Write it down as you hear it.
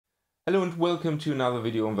Hello and welcome to another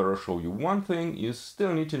video where I show you one thing you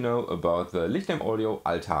still need to know about the Lichtlaerm Audio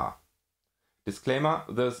Altar. Disclaimer,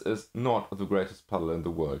 this is not the greatest pedal in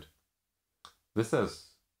the world. This is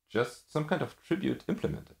just some kind of tribute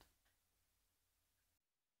implemented.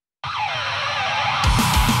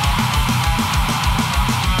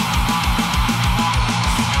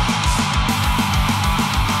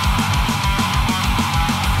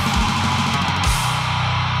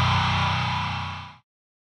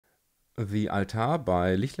 The Altar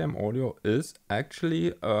by Lichtlaerm Audio is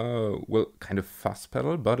actually kind of fuzz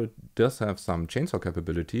pedal, but it does have some chainsaw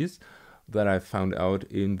capabilities that I found out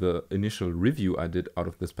in the initial review I did out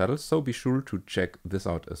of this pedal, so be sure to check this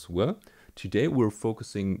out as well. Today we're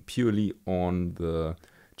focusing purely on the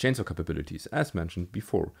chainsaw capabilities, as mentioned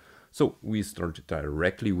before. So we start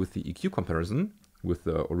directly with the EQ comparison with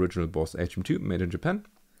the original Boss HM2 made in Japan.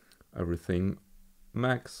 Everything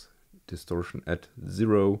max, distortion at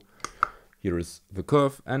 0. Here is the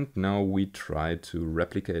curve, and now we try to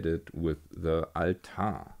replicate it with the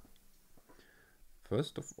Altar.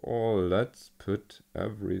 First of all, let's put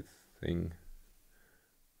everything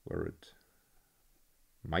where it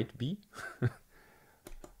might be.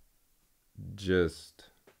 Just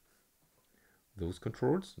those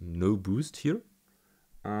controls, no boost here,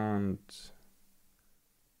 and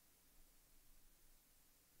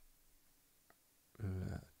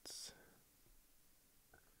let's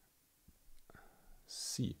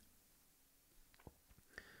see.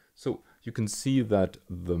 So you can see that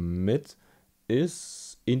the mid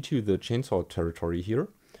is into the chainsaw territory here.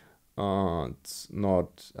 It's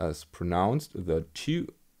not as pronounced, the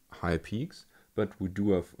two high peaks, but we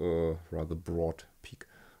do have a rather broad peak.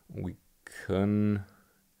 We can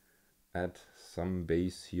add some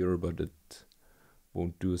bass here, but it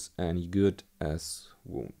won't do us any good, as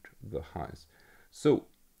won't the highs. So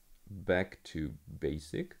back to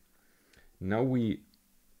basic. Now we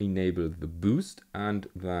enable the boost, and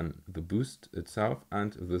then the boost itself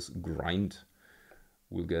and this grind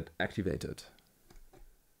will get activated.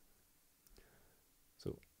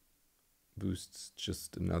 So boost's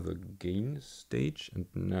just another gain stage, and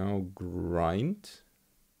now grind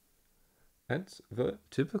at the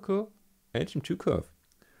typical HM2 curve.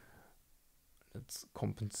 Let's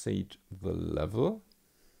compensate the level.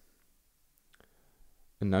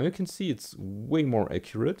 And now you can see it's way more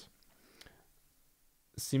accurate.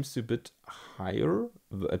 Seems a bit higher,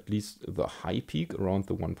 at least the high peak around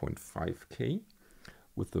the 1.5K.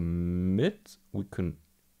 With the mid, we can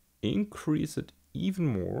increase it even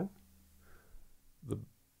more. The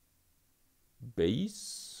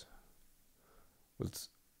bass, it's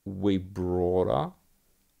way broader.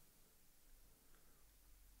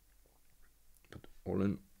 But all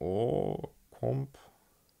in all, comp,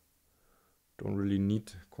 don't really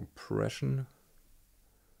need compression.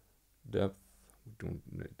 Depth, we don't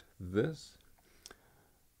need this.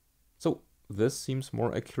 So this seems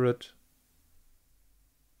more accurate,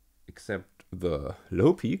 except the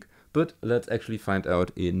low peak, but let's actually find out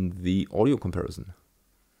in the audio comparison.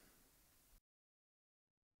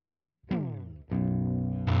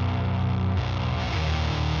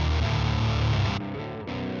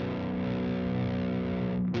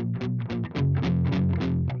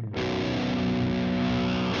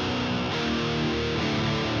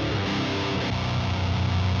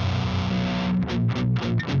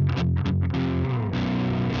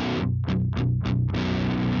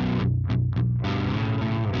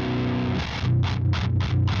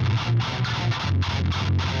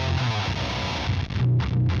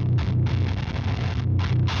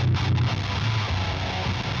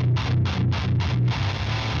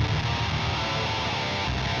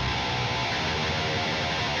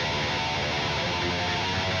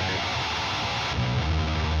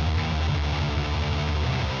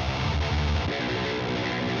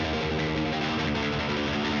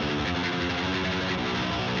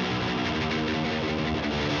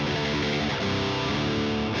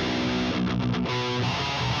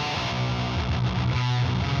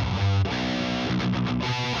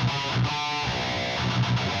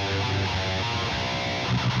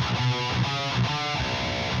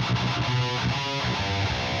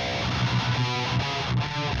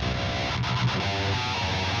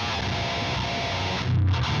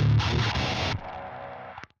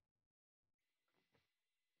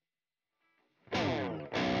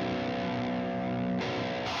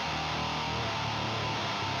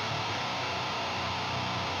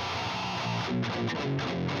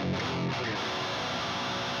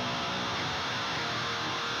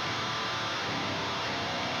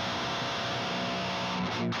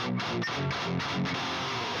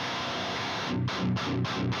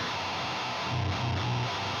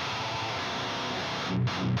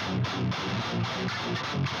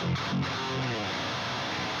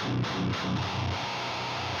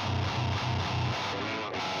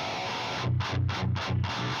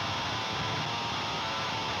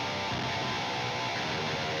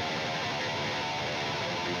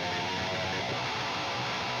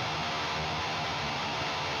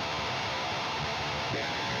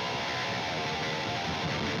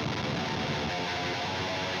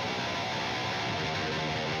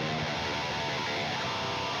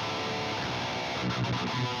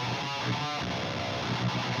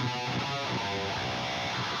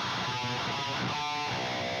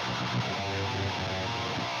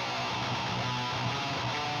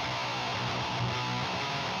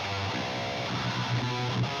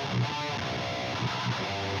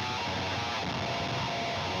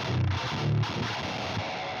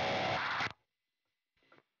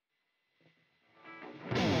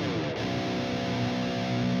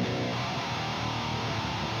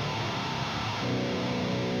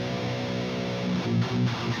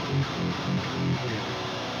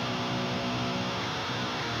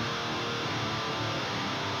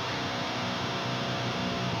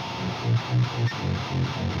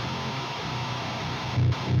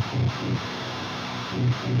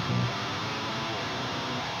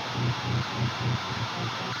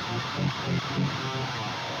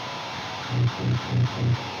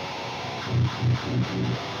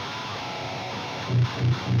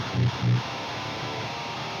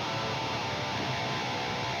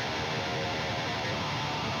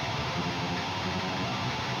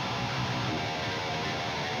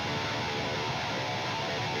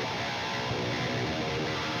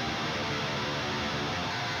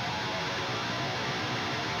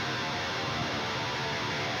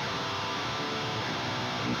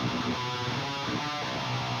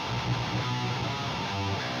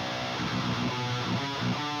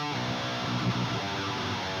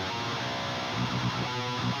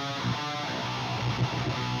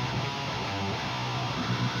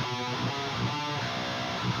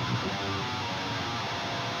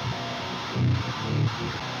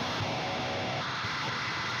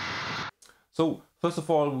 So, first of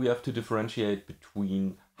all, we have to differentiate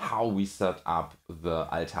between how we set up the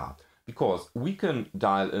altar. Because we can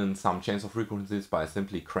dial in some chains of frequencies by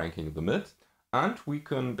simply cranking the mid, and we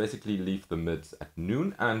can basically leave the mids at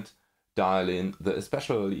noon and dial in the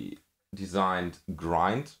especially designed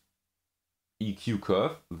grind EQ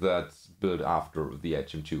curve that's built after the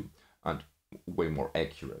HM2 and way more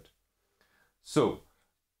accurate. So,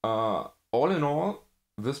 all in all,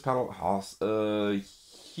 this pedal has a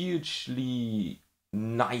hugely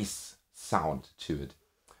nice sound to it.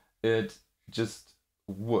 It just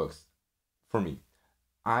works for me.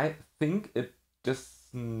 I think it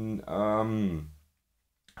just how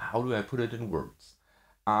do I put it in words?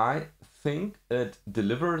 I think it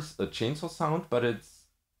delivers a chainsaw sound, but it's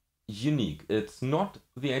unique. It's not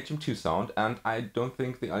the HM2 sound, and I don't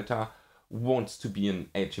think the Altar wants to be an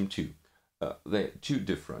HM2. They're too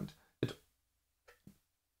different.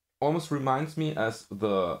 Almost reminds me as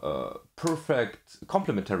the perfect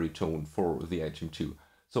complementary tone for the HM2.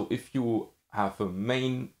 So if you have a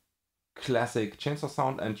main classic chainsaw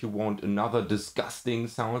sound and you want another disgusting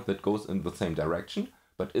sound that goes in the same direction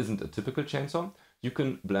but isn't a typical chainsaw, you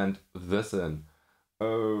can blend this in.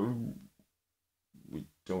 We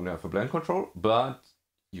don't have a blend control, but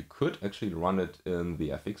you could actually run it in the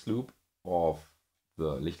FX loop of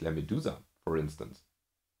the Lichtlaerm Medusa, for instance,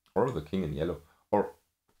 or the King in Yellow, or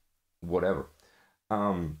whatever.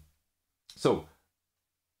 So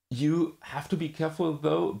you have to be careful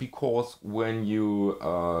though, because when you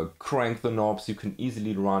crank the knobs, you can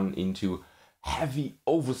easily run into heavy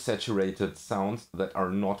oversaturated sounds that are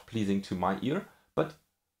not pleasing to my ear, but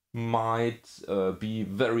might be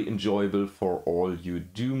very enjoyable for all you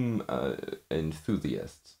Doom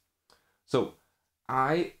enthusiasts. So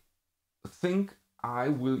I think I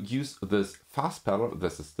will use this fast pedal,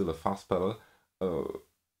 this is still a fast pedal,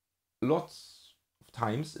 lots of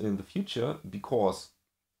times in the future, because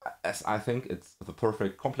as I think it's the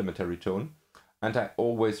perfect complementary tone, and I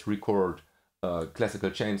always record a classical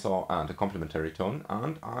chainsaw and a complementary tone,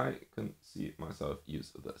 and I can see myself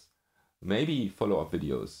use this. Maybe follow-up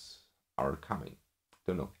videos are coming,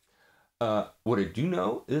 don't know. What I do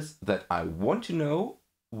know is that I want to know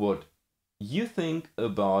what you think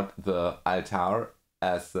about the Altar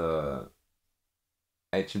as a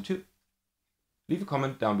HM2. Leave a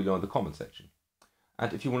comment down below in the comment section.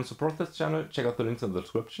 And if you want to support this channel, check out the links in the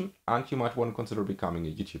description, and you might want to consider becoming a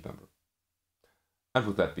YouTube member. And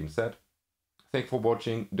with that being said, thank you for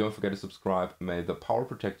watching, don't forget to subscribe, may the power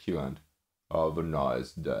protect you, and have a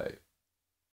nice day.